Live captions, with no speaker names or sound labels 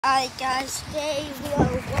Alright guys, today we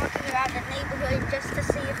are walking around the neighborhood just to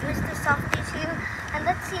see if Mister Softee's here, and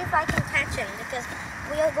let's see if I can catch him because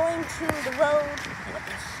we are going to the road.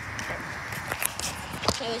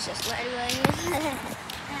 It was just right.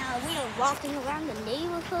 Now we are walking around the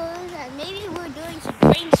neighborhood, and maybe we're doing some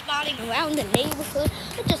train spotting around the neighborhood.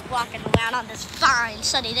 We're just walking around on this fine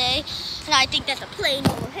sunny day, and I think there's a plane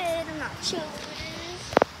overhead. I'm not sure what it is.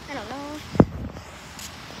 I don't know.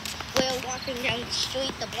 We're walking down the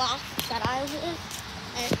street, the block that I live,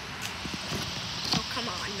 and oh, come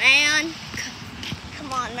on, man.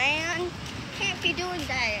 Come on, man. Can't be doing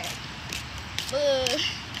that. Well,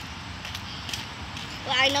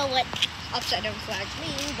 I know what upside down flags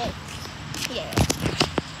mean, but yeah.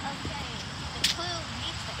 Okay, the crew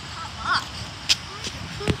needs to come up. Why is the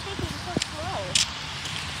crew taking so slow?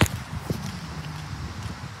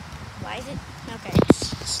 Why is it? Okay,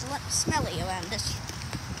 smelly around this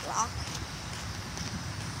block.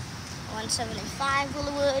 175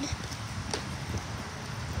 Willowwood.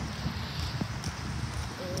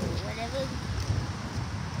 Whatever.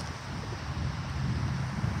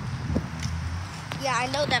 Yeah, I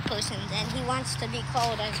know that person, and he wants to be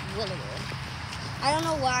called as Willowwood. I don't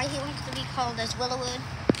know why he wants to be called as Willowwood,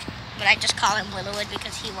 but I just call him Willowwood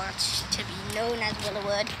because he wants to be known as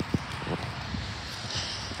Willowwood.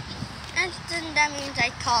 And then that means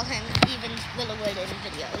I call him even Willowwood in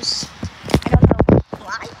videos. I don't know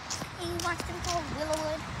why he wants to be called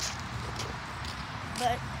Willowwood,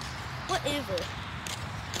 but whatever.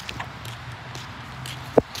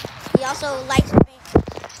 He also likes to be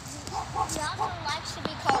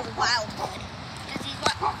called Wildwood because he's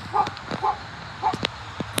what?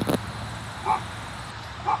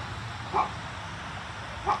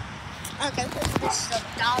 Okay, this is a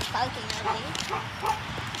dog barking at me.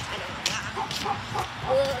 I don't know why.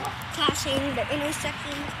 We're crossing the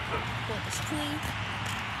intersection with the street.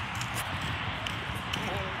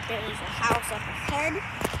 And there is a house up ahead.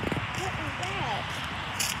 What is that?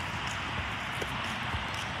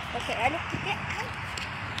 Okay, I need to get out.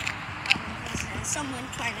 There's someone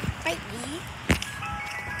trying to fight me.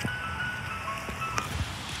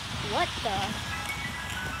 What the?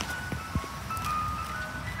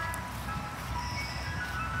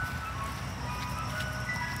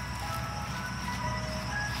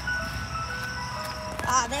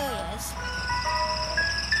 Ah, there he is.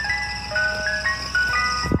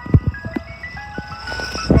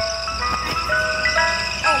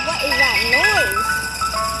 Oh, what is that noise?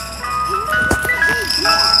 What is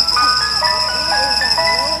that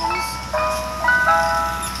noise?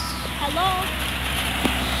 Hello?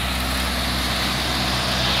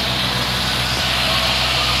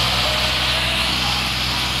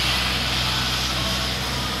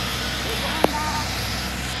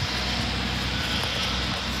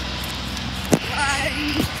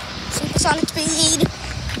 Supersonic speed.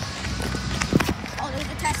 Oh, there's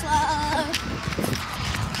a Tesla.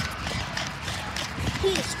 He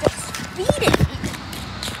is just speeding.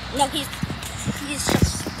 No, he's just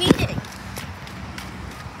speeding.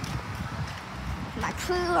 My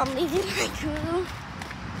crew, I'm leaving my crew.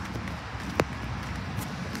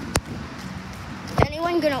 Is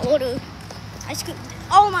anyone gonna order ice cream?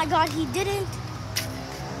 Oh my God, he didn't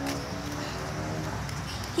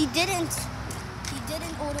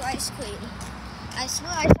order ice cream. I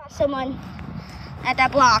swear I saw someone at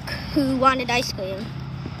that block who wanted ice cream.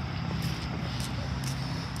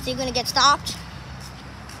 Is he gonna get stopped?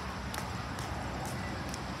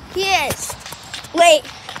 He is. Wait.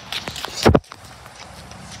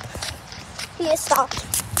 He is stopped.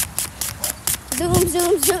 Zoom,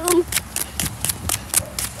 zoom, zoom.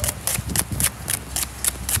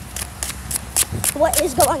 What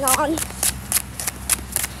is going on?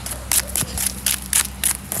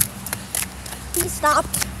 He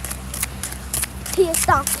stopped. He is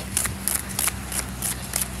stopped.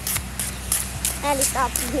 And he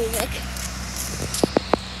stopped his music.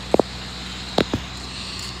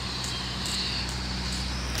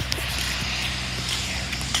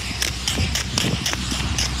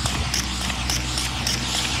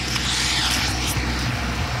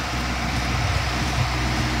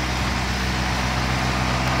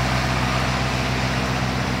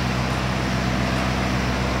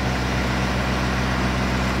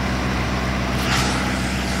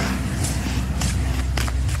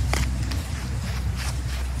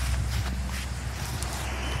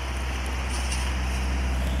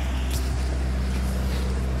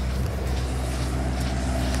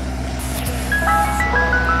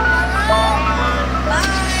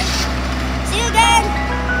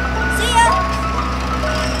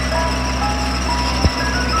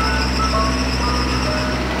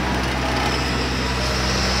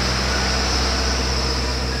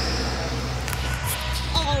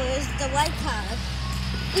 that white car.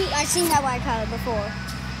 Ooh, I've seen that white car before.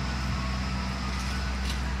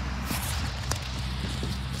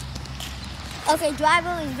 Okay,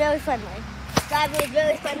 driver is very friendly. Driver is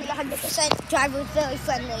very friendly, 100%. Driver is very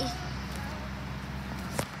friendly.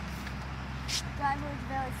 Driver is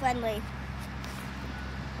very friendly.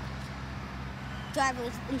 Driver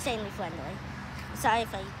is insanely friendly. Sorry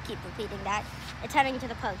if I keep repeating that. It's heading to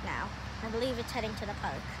the park now. I believe it's heading to the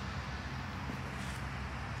park.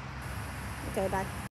 Okay, bye.